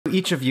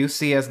each of you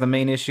see as the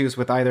main issues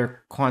with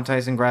either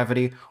quantizing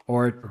gravity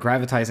or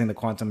gravitizing the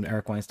quantum?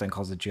 Eric Weinstein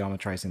calls it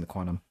geometrizing the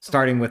quantum.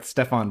 Starting with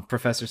Stephon,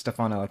 Professor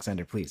Stephon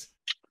Alexander, please.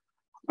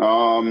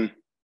 Well,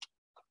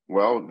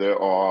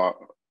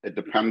 it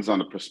depends on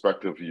the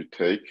perspective you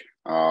take.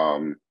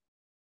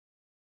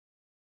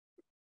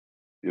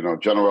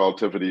 General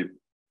relativity,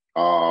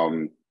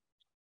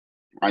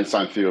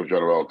 Einstein theory of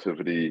general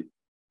relativity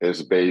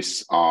is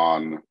based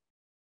on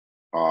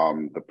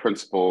the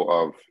principle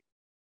of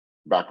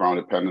background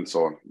dependence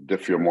or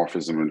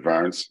diffeomorphism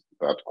invariance,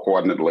 that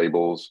coordinate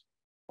labels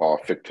are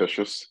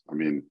fictitious. I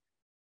mean,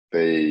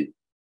 they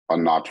are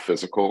not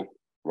physical,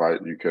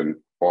 right? You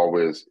can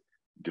always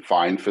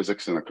define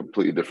physics in a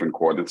completely different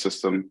coordinate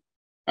system,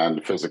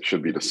 and physics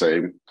should be the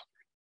same.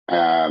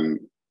 And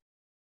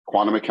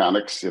quantum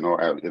mechanics, in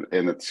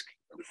its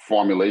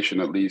formulation,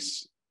 at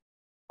least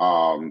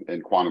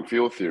in quantum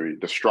field theory,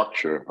 the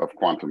structure of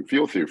quantum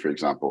field theory, for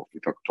example,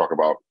 if you talk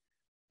about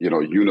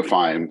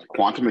unifying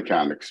quantum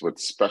mechanics with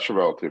special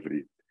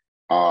relativity,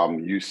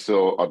 you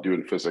still are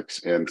doing physics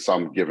in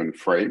some given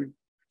frame,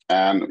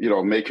 and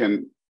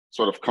making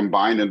sort of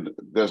combined.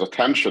 There's a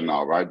tension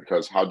now, right?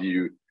 Because how do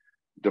you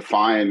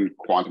define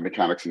quantum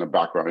mechanics in a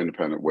background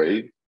independent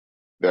way?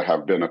 There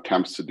have been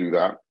attempts to do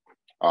that.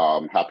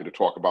 Happy to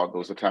talk about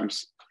those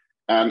attempts,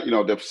 and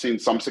they've seen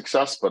some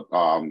success, but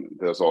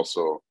there's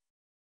also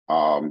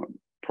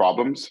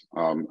problems.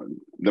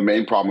 The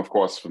main problem, of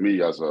course, for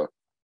me as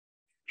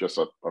just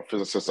a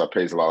physicist that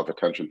pays a lot of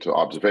attention to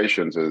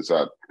observations is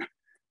that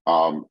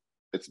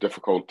it's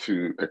difficult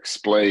to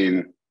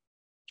explain.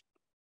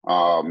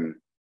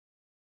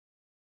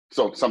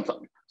 So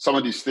some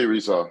of these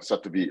theories are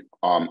said to be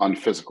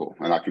unphysical,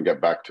 and I can get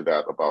back to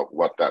that about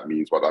what that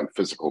means, what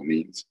unphysical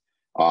means.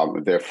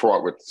 They're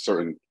fraught with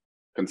certain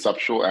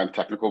conceptual and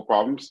technical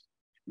problems,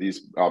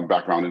 these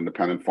background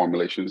independent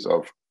formulations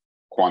of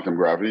quantum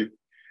gravity.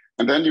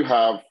 And then you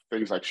have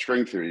things like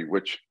string theory,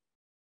 which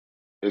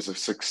is a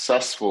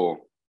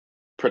successful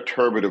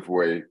perturbative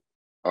way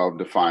of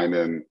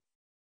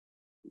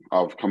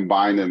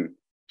combining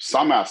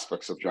some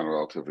aspects of general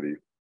relativity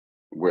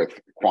with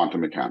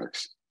quantum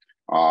mechanics.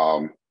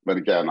 But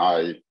again,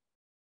 I've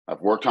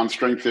worked on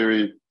string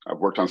theory. I've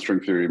worked on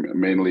string theory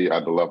mainly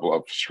at the level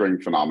of string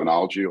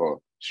phenomenology or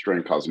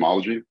string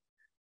cosmology.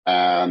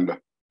 And,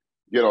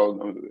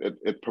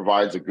 it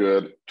provides a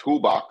good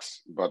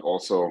toolbox, but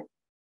also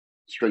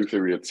string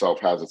theory itself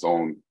has its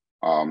own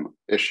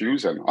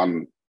issues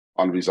and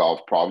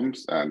unresolved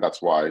problems. And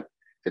that's why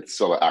it's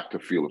still an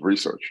active field of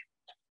research.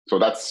 So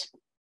that's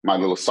my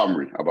little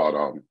summary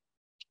about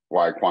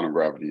why quantum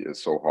gravity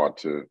is so hard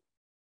to.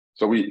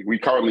 So we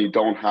currently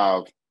don't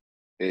have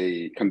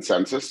a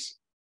consensus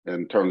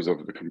in terms of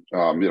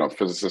the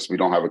physicists. We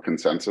don't have a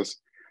consensus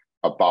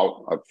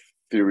about a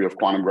theory of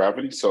quantum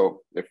gravity.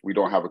 So if we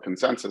don't have a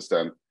consensus,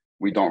 then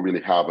we don't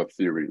really have a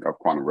theory of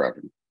quantum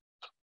gravity.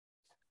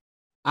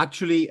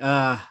 Actually,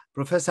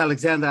 Professor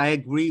Alexander, I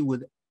agree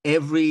with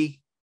every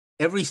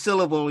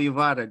syllable you've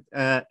uttered.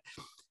 It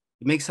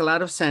makes a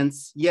lot of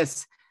sense.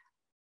 Yes.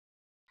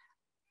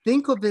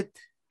 Think of it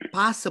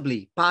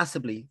possibly,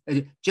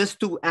 just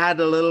to add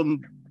a little,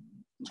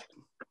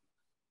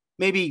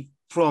 maybe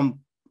from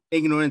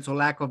ignorance or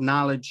lack of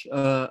knowledge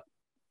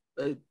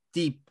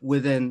deep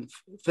within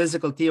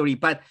physical theory,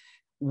 but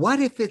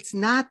what if it's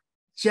not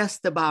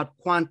just about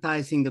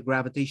quantizing the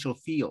gravitational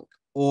field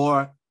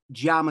or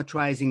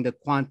geometrizing the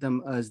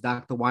quantum, as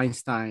Dr.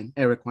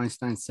 Eric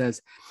Weinstein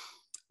says?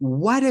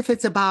 What if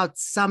it's about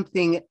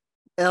something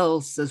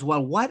else as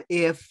well? What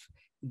if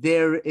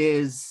there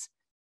is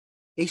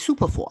a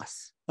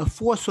superforce, a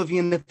force of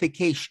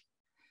unification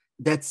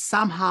that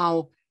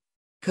somehow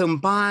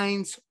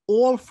combines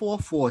all four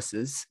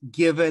forces,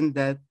 given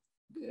that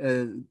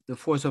the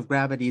force of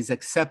gravity is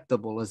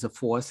acceptable as a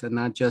force and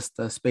not just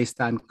a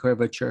space-time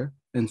curvature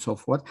and so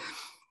forth.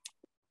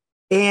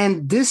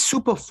 And this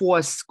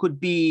superforce could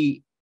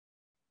be,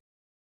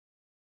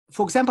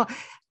 for example,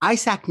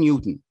 Isaac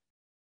Newton.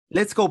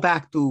 Let's go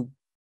back to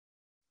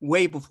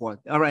way before,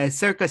 all right,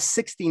 circa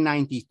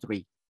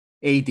 1693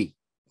 AD.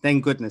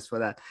 Thank goodness for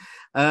that.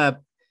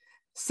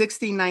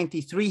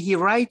 1693, he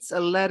writes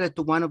a letter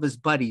to one of his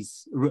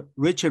buddies,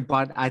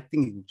 I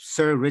think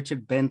Sir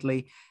Richard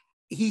Bentley.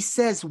 He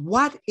says,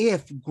 what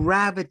if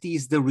gravity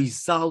is the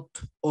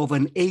result of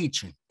an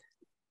agent,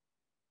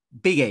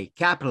 big A,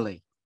 capital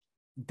A,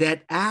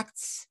 that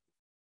acts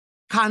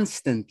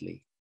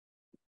constantly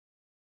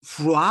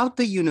throughout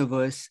the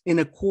universe in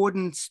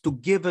accordance to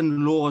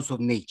given laws of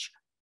nature?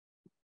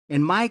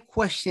 And my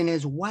question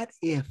is, what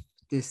if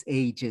this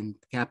agent,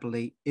 capital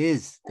A,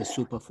 is the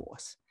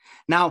superforce?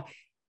 Now,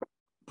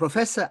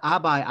 Professor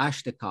Abai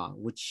Ashtekar,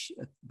 which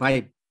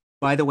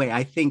by the way,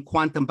 I think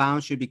quantum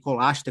bounds should be called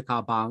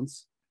Ashtekar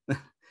bounds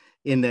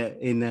in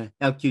the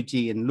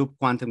LQG and loop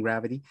quantum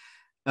gravity.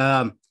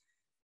 And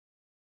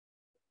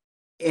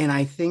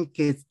I think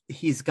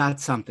he's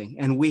got something,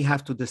 and we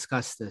have to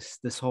discuss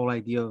this whole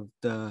idea of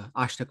the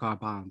Ashtekar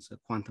bounds, the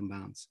quantum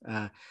bounds.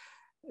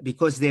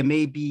 because there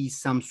may be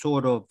some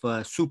sort of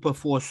super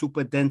force,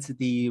 super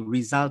density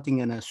resulting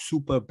in a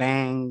super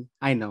bang.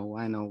 I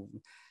know.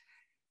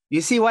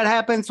 You see what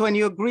happens when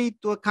you agree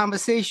to a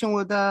conversation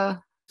with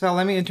a... So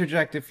let me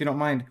interject if you don't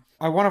mind.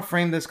 I want to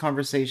frame this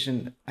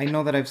conversation. I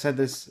know that I've said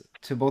this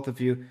to both of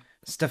you.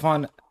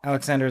 Stephon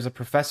Alexander is a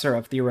professor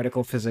of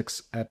theoretical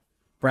physics at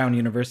Brown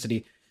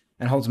University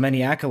and holds many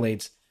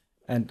accolades,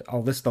 and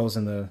I'll list those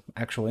in the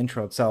actual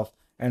intro itself.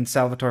 And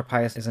Salvatore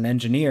Pais is an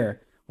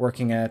engineer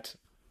working at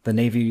the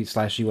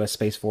Navy/US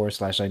Space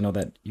Force / I know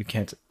that you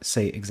can't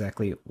say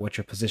exactly what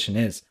your position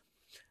is.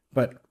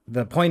 But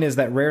the point is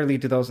that rarely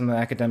do those in the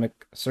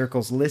academic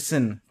circles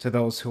listen to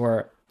those who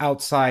are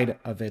outside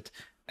of it,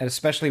 and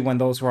especially when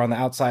those who are on the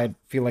outside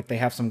feel like they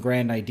have some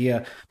grand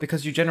idea,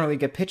 because you generally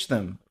get pitched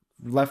them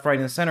left, right,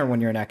 and center when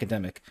you're an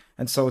academic.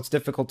 And so it's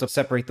difficult to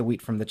separate the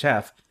wheat from the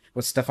chaff.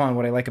 With Stephon,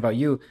 what I like about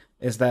you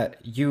is that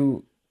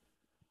you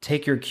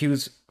take your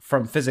cues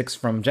from physics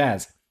from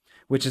jazz,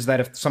 which is that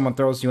if someone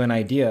throws you an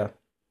idea,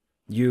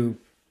 you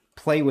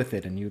play with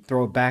it and you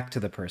throw it back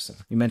to the person.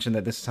 You mentioned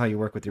that this is how you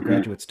work with your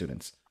graduate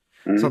students.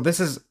 So this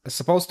is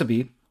supposed to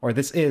be, or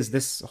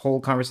this whole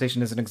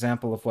conversation is an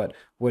example of what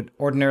would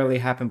ordinarily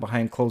happen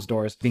behind closed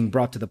doors being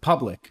brought to the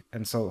public.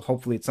 And so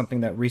hopefully it's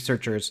something that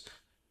researchers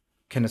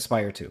can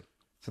aspire to.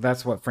 So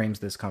that's what frames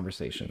this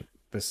conversation.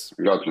 This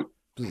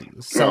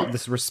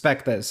this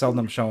respect that is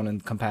seldom shown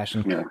and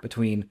compassion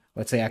between,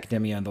 let's say,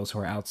 academia and those who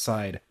are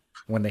outside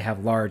when they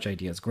have large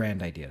ideas,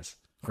 grand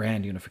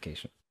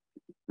unification.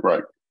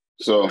 Right.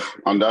 So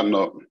on that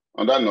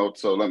note,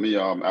 so let me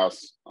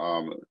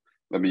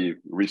let me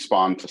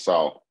respond to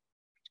Sal.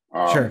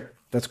 Sure,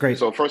 that's great.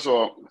 So first of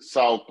all,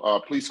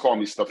 Sal, please call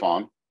me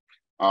Stephon.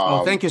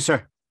 Thank you,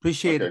 sir.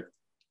 Appreciate it.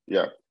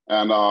 Yeah,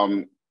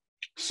 and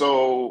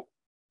so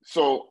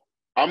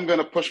I'm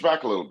gonna push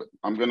back a little bit.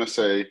 I'm gonna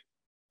say,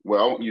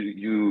 well,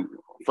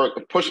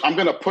 I'm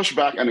gonna push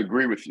back and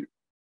agree with you.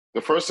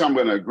 The first thing I'm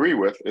gonna agree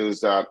with is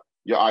that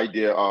your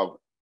idea of,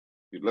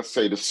 let's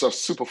say, the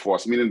super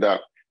force, meaning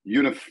that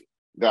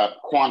that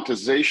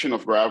quantization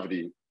of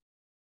gravity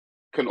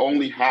can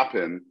only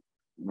happen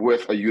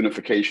with a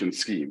unification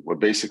scheme, where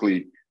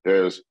basically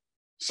there's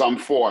some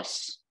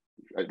force,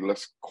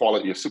 let's call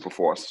it your super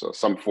force, so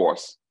some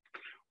force,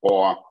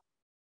 or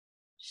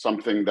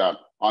something that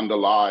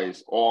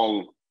underlies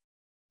all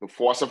the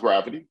force of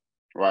gravity,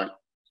 right?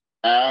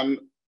 And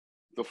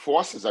the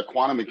forces that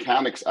quantum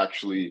mechanics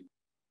actually,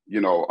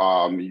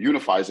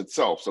 unifies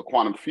itself. So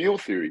quantum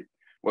field theory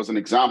was an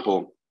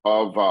example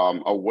of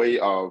a way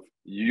of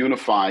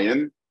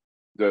unifying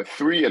the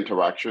three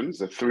interactions,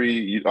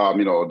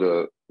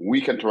 the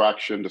weak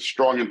interaction, the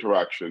strong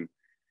interaction,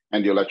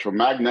 and the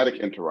electromagnetic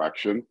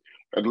interaction.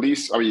 At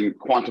least,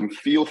 quantum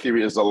field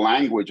theory is a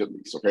language, at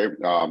least, okay?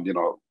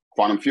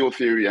 Quantum field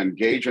theory and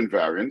gauge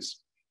invariance,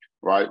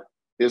 right,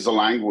 is a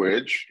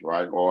language,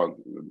 right, or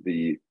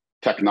the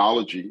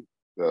technology,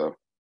 the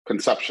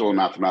conceptual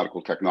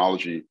mathematical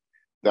technology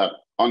that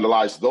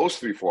underlies those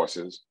three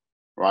forces,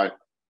 right?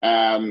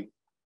 And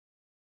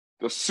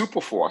the super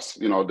force,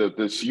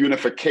 this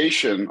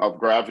unification of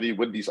gravity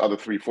with these other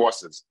three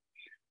forces.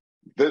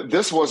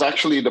 This was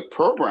actually the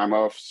program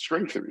of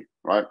string theory,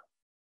 right?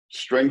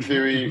 String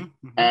theory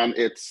and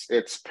its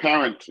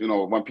parent,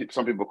 when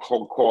some people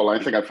call, I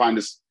think I find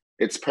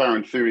its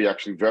parent theory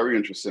actually very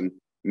interesting,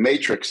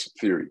 matrix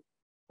theory,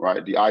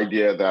 right? The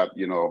idea that,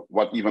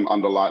 what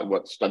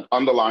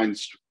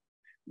underlines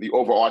the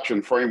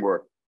overarching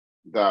framework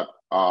that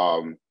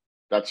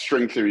that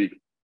string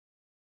theory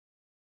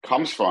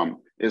comes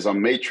from is a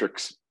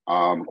matrix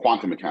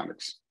quantum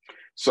mechanics.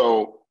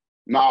 So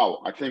now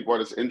I think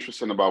what is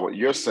interesting about what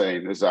you're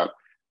saying is that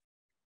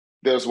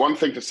there's one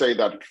thing to say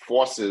that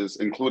forces,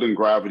 including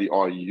gravity,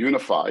 are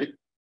unified,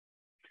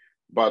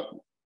 but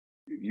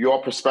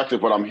your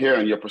perspective, what I'm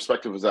hearing, your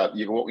perspective is that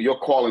you're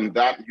calling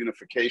that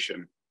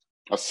unification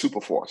a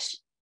super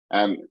force.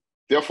 And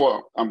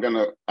therefore, I'm going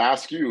to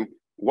ask you,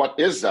 what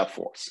is that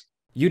force?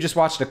 You just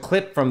watched a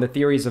clip from the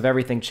Theories of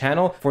Everything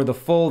channel. For the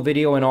full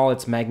video in all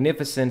its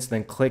magnificence,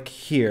 then click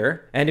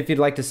here. And if you'd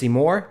like to see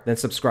more, then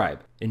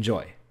subscribe.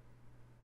 Enjoy.